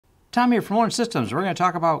Tom here from Lawrence Systems. We're going to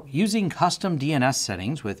talk about using custom DNS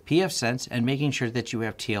settings with pfSense and making sure that you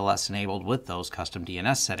have TLS enabled with those custom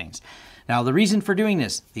DNS settings. Now, the reason for doing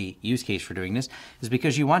this, the use case for doing this, is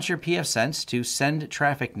because you want your pfSense to send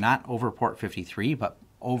traffic not over port 53, but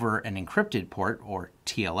over an encrypted port, or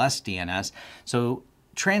TLS DNS, so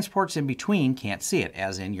transports in between can't see it,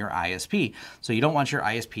 as in your ISP. So you don't want your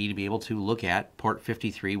ISP to be able to look at port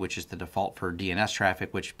 53, which is the default for DNS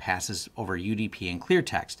traffic, which passes over UDP and clear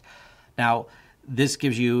text. Now, this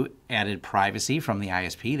gives you added privacy from the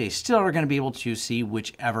ISP. They still are going to be able to see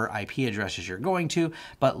whichever IP addresses you're going to,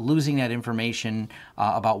 but losing that information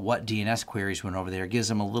about what DNS queries went over there gives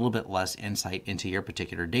them a little bit less insight into your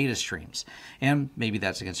particular data streams. And maybe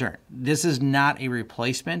that's a concern. This is not a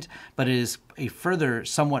replacement, but it is a further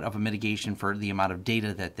somewhat of a mitigation for the amount of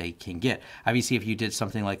data that they can get. Obviously, if you did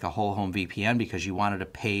something like a whole home VPN because you wanted to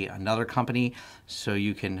pay another company so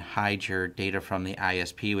you can hide your data from the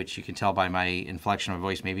ISP, which you can tell by my inflection of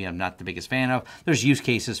voice, maybe I'm not the biggest fan of. There's use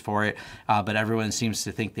cases for it, but everyone seems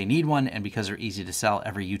to think they need one, and because they're easy to sell,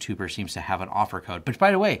 every YouTuber seems to have an offer code. But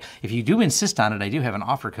by the way, if you do insist on it, I do have an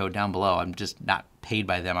offer code down below. I'm just not paid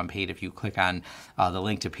by them. I'm paid if you click on the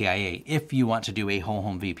link to PIA. If you want to do a whole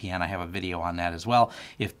home VPN, I have a video on that as well,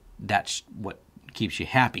 if that's what keeps you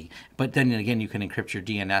happy. But then again, you can encrypt your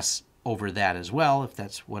DNS over that as well, if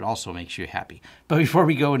that's what also makes you happy. But before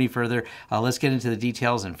we go any further, let's get into the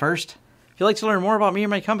details. And first, if you'd like to learn more about me or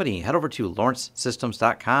my company, head over to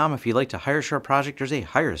lawrencesystems.com. If you'd like to hire a short project, there's a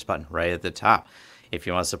Hire Us button right at the top. If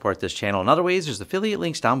you want to support this channel in other ways, there's affiliate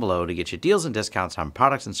links down below to get you deals and discounts on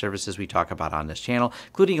products and services we talk about on this channel,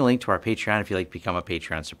 including a link to our Patreon if you'd like to become a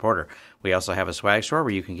Patreon supporter. We also have a swag store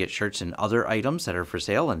where you can get shirts and other items that are for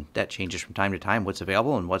sale, and that changes from time to time what's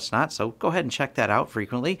available and what's not, so go ahead and check that out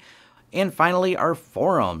frequently. And finally, our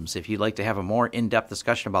forums. If you'd like to have a more in-depth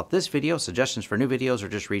discussion about this video, suggestions for new videos, or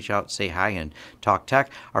just reach out, say hi, and talk tech,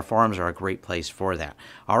 our forums are a great place for that.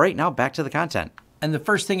 All right, now back to the content. And the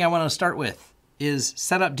first thing I want to start with is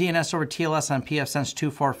set up DNS over TLS on pfSense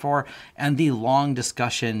 244 and the long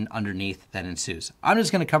discussion underneath that ensues. I'm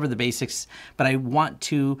just going to cover the basics, but I want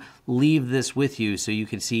to leave this with you so you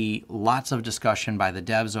can see lots of discussion by the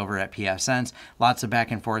devs over at pfSense, lots of back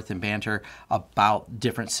and forth and banter about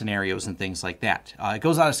different scenarios and things like that. It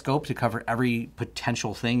goes out of scope to cover every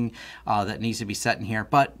potential thing that needs to be set in here,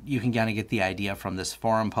 but you can kind of get the idea from this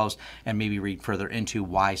forum post and maybe read further into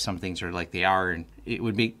why some things are like they are. And it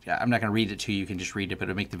would be, I'm not going to read it to you, you can just read it, but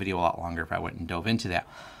it would make the video a lot longer if I went and dove into that.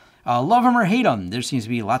 Love them or hate them, there seems to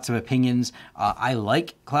be lots of opinions. I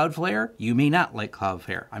like Cloudflare. You may not like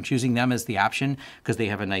Cloudflare. I'm choosing them as the option because they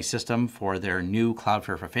have a nice system for their new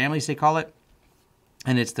Cloudflare for Families, they call it.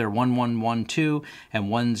 And it's their 1112 and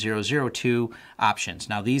 1002 options.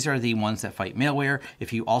 Now, these are the ones that fight malware.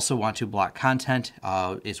 If you also want to block content,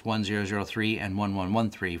 it's 1003 and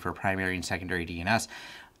 1113 for primary and secondary DNS.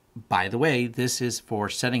 By the way, this is for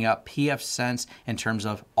setting up pfSense in terms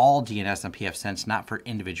of all DNS on pfSense, not for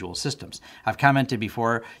individual systems. I've commented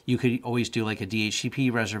before, you could always do like a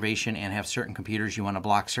DHCP reservation and have certain computers you want to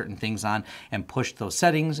block certain things on and push those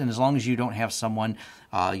settings. And as long as you don't have someone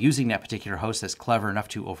using that particular host that's clever enough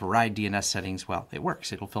to override DNS settings, well, it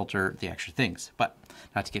works. It'll filter the extra things, but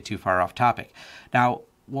not to get too far off topic. Now,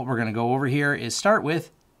 what we're going to go over here is start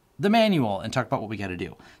with the manual and talk about what we got to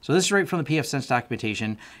do. So this is right from the pfSense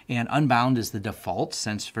documentation, and Unbound is the default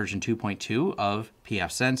since version 2.2 of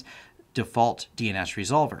pfSense default DNS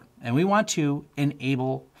resolver. And we want to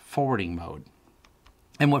enable forwarding mode.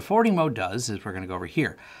 And what forwarding mode does is we're going to go over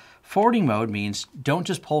here. Forwarding mode means don't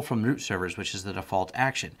just pull from root servers, which is the default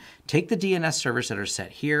action. Take the DNS servers that are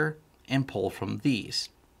set here and pull from these.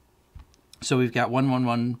 So we've got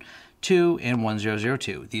 1112 and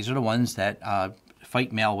 1002. These are the ones that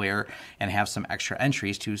fight malware and have some extra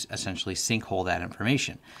entries to essentially sinkhole that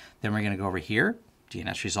information. Then we're going to go over here, DNS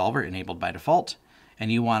resolver enabled by default, and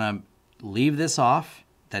you want to leave this off.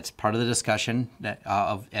 That's part of the discussion that,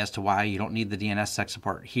 as to why you don't need the DNS sec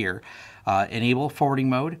support here. Enable forwarding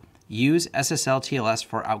mode. Use SSL TLS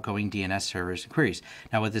for outgoing DNS servers and queries.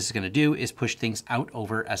 Now what this is going to do is push things out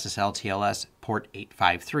over SSL TLS port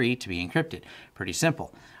 853 to be encrypted. Pretty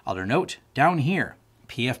simple. Other note, down here,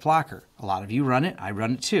 PF blocker. A lot of you run it. I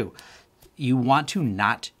run it too. You want to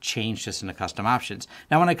not change this in the custom options.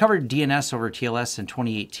 Now, when I covered DNS over TLS in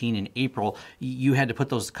 2018 in April, you had to put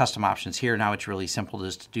those custom options here. Now it's really simple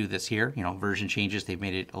just to do this here. You know, version changes, they've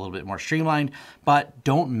made it a little bit more streamlined, but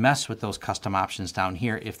don't mess with those custom options down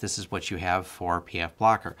here if this is what you have for PF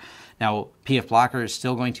blocker. Now, PF blocker is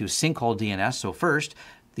still going to sinkhole DNS. So first,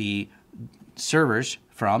 the servers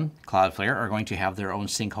from Cloudflare are going to have their own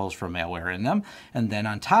sinkholes for malware in them. And then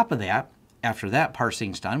on top of that, after that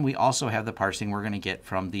parsing's done, we also have the parsing we're going to get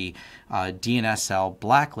from the DNSL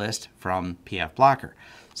blacklist from pfBlocker.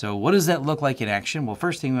 So what does that look like in action? Well,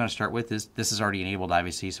 first thing we want to start with is this is already enabled,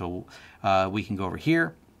 obviously, so we can go over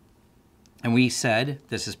here. And we said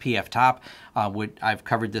this is pftop. I've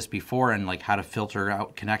covered this before and like how to filter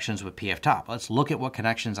out connections with pftop. Let's look at what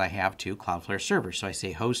connections I have to Cloudflare servers. So I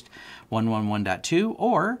say host 111.2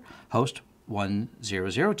 or host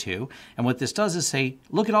 1002. And what this does is say,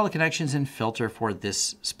 look at all the connections and filter for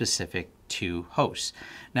this specific two hosts.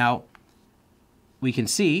 Now, we can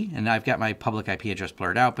see, and I've got my public IP address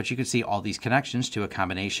blurred out, but you can see all these connections to a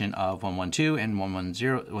combination of 112 and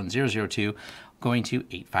 1002 going to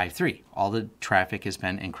 853. All the traffic has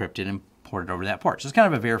been encrypted and ported over that port. So it's kind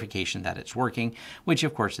of a verification that it's working, which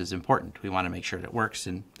of course is important. We want to make sure that it works,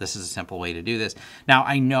 and this is a simple way to do this. Now,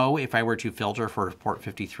 I know if I were to filter for port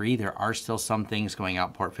 53, there are still some things going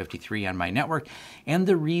out port 53 on my network, and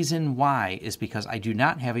the reason why is because I do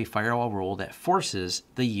not have a firewall rule that forces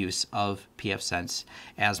the use of pfSense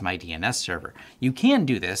as my DNS server. You can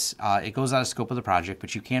do this. It goes out of scope of the project,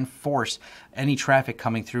 but you can force any traffic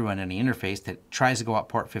coming through on any interface that tries to go out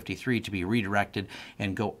port 53 to be redirected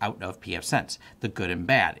and go out of pfSense, the good and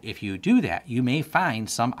bad. If you do that, you may find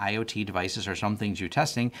some IoT devices or some things you're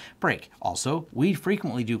testing break. Also, we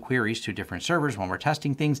frequently do queries to different servers when we're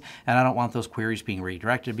testing things, and I don't want those queries being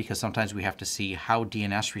redirected because sometimes we have to see how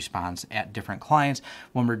DNS responds at different clients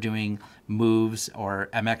when we're doing moves or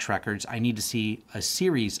MX records. I need to see a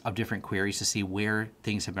series of different queries to see where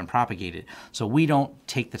things have been propagated. So we don't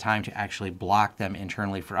take the time to actually block them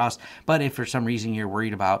internally for us. But if for some reason you're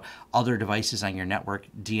worried about other devices on your network,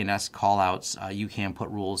 DNS callouts, you can put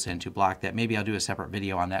rules in to block that. Maybe I'll do a separate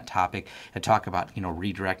video on that topic and talk about,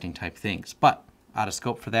 redirecting type things. But out of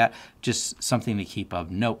scope for that, just something to keep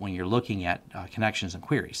of note when you're looking at connections and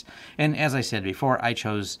queries. And as I said before, I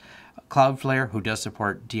chose Cloudflare, who does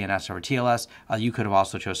support DNS over TLS. You could have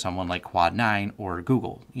also chose someone like Quad9 or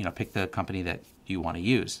Google. Pick the company that you want to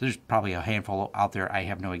use. There's probably a handful out there. I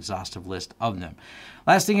have no exhaustive list of them.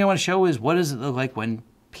 Last thing I want to show is what does it look like when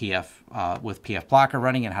with pfBlocker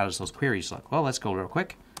running, and how does those queries look? Well, let's go real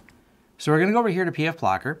quick. So we're going to go over here to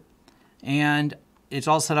pfBlocker, and it's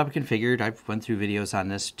all set up and configured. I've went through videos on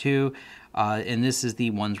this too, and this is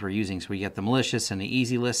the ones we're using. So we get the malicious and the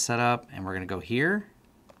easy list set up, and we're going to go here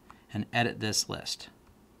and edit this list.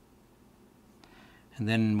 And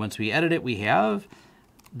then once we edit it, we have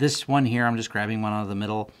this one here. I'm just grabbing one out of the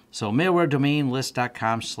middle. So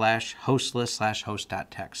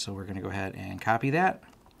malwaredomainlist.com/hostlist/host.txt. So we're going to go ahead and copy that.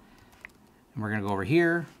 And we're going to go over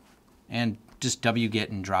here and just wget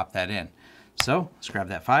and drop that in. So let's grab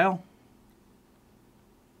that file.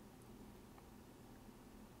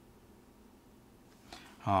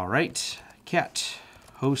 All right, cat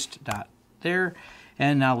host dot there.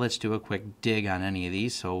 And now let's do a quick dig on any of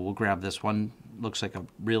these. So we'll grab this one. Looks like a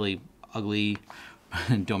really ugly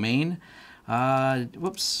domain.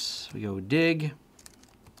 Whoops, we go dig.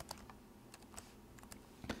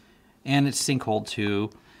 And it's sinkhole to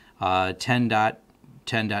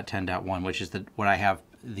 10.10.10.1, which is what I have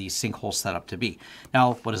the sinkhole set up to be.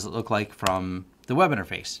 Now, what does it look like from the web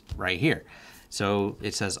interface right here? So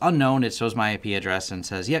it says unknown, it shows my IP address and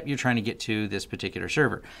says, yep, you're trying to get to this particular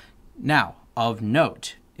server. Now, of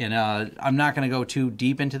note, and I'm not going to go too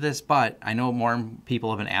deep into this, but I know more people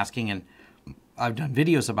have been asking, and I've done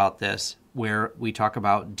videos about this where we talk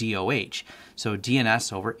about DOH, so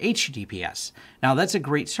DNS over HTTPS. Now that's a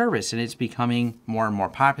great service, and it's becoming more and more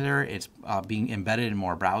popular. It's being embedded in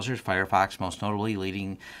more browsers, Firefox most notably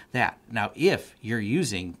leading that. Now if you're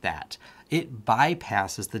using that, it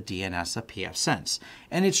bypasses the DNS of pfSense.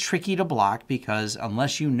 And it's tricky to block because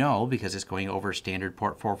unless you know, because it's going over standard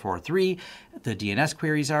port 443, the DNS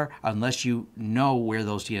queries are, unless you know where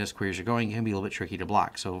those DNS queries are going, it can be a little bit tricky to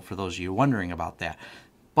block. So for those of you wondering about that.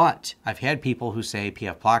 But I've had people who say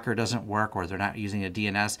pfBlocker doesn't work, or they're not using a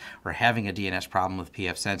DNS, or having a DNS problem with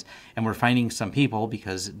pfSense. And we're finding some people,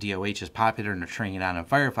 because DOH is popular and they're turning it on in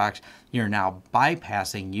Firefox, you're now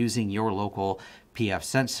bypassing using your local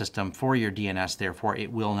pfSense system for your DNS. Therefore,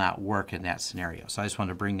 it will not work in that scenario. So I just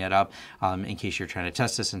wanted to bring that up in case you're trying to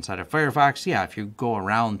test this inside of Firefox. Yeah, if you go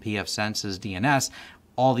around pfSense's DNS,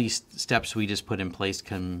 all these steps we just put in place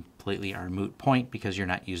completely are a moot point because you're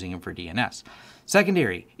not using them for DNS.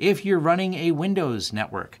 Secondary, if you're running a Windows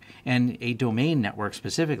network and a domain network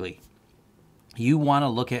specifically, you want to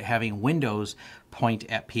look at having Windows point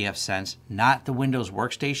at pfSense, not the Windows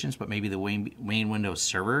workstations, but maybe the main Windows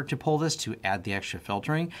server to pull this to add the extra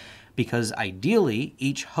filtering. because ideally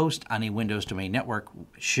each host on a Windows domain network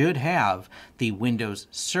should have the Windows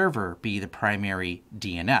server be the primary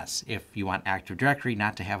DNS if you want Active Directory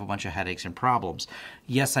not to have a bunch of headaches and problems.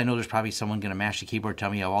 Yes, I know there's probably someone going to mash the keyboard, tell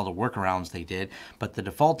me all the workarounds they did, but the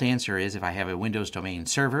default answer is if I have a Windows domain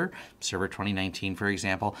server, Server 2019 for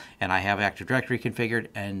example, and I have Active Directory configured,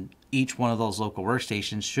 and each one of those local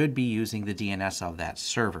workstations should be using the DNS of that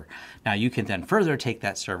server. Now you can then further take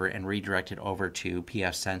that server and redirect it over to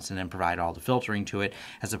pfSense and then provide all the filtering to it,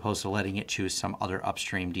 as opposed to letting it choose some other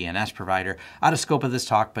upstream DNS provider. Out of scope of this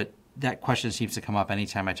talk, but that question seems to come up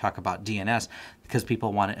anytime I talk about DNS because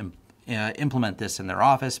people want to implement this in their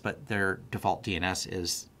office, but their default DNS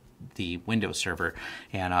is the Windows server,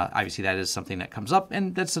 and obviously that is something that comes up,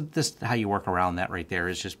 and that's how you work around that right there.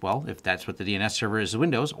 Is just, well, if that's what the DNS server is,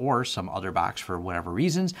 Windows or some other box for whatever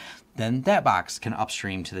reasons, then that box can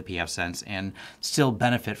upstream to the pfSense and still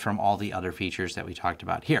benefit from all the other features that we talked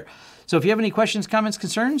about here. So if you have any questions, comments,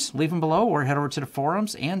 concerns, leave them below or head over to the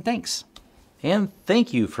forums, and thanks. And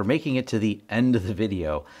thank you for making it to the end of the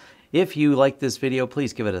video. If you like this video,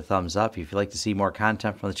 please give it a thumbs up. If you'd like to see more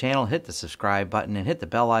content from the channel, hit the subscribe button and hit the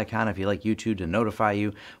bell icon if you'd like YouTube to notify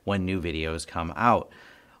you when new videos come out.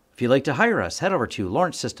 If you'd like to hire us, head over to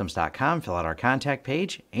lawrencesystems.com, fill out our contact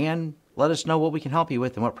page, and let us know what we can help you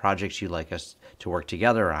with and what projects you'd like us to work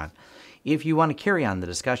together on. If you want to carry on the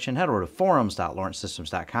discussion, head over to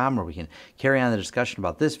forums.lawrencesystems.com, where we can carry on the discussion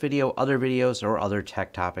about this video, other videos, or other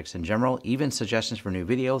tech topics in general. Even suggestions for new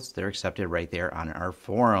videos, they're accepted right there on our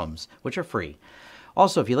forums, which are free.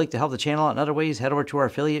 Also, if you'd like to help the channel out in other ways, head over to our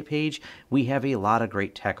affiliate page. We have a lot of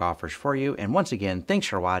great tech offers for you. And once again, thanks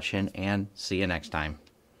for watching, and see you next time.